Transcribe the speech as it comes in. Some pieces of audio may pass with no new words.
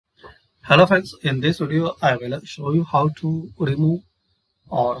Hello friends, in this video I will show you how to remove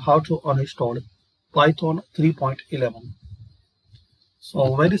or how to uninstall Python 3.11.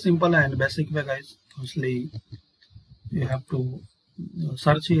 So very simple and basic way guys. Firstly, you have to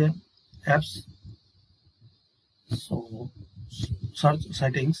search here apps. So search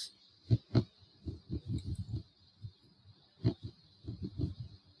settings.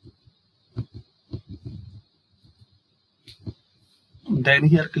 Then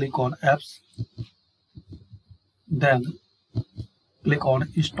here click on apps. Then click on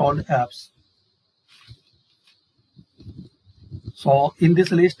installed apps. So in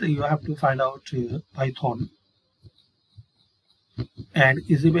this list you have to find out Python, and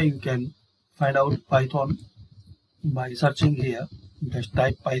easy way you can find out Python by searching here. Just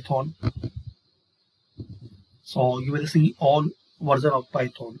type Python. So you will see all version of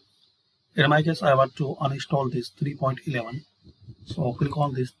Python. In my case I want to uninstall this 3.11. So click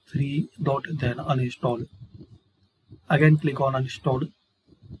on this three dot, then uninstall. Again click on uninstall,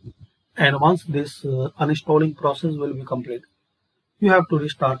 and once this uninstalling process will be complete, you have to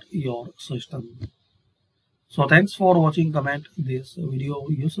restart your system. So thanks for watching. Comment this video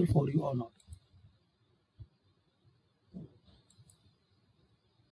useful for you or not.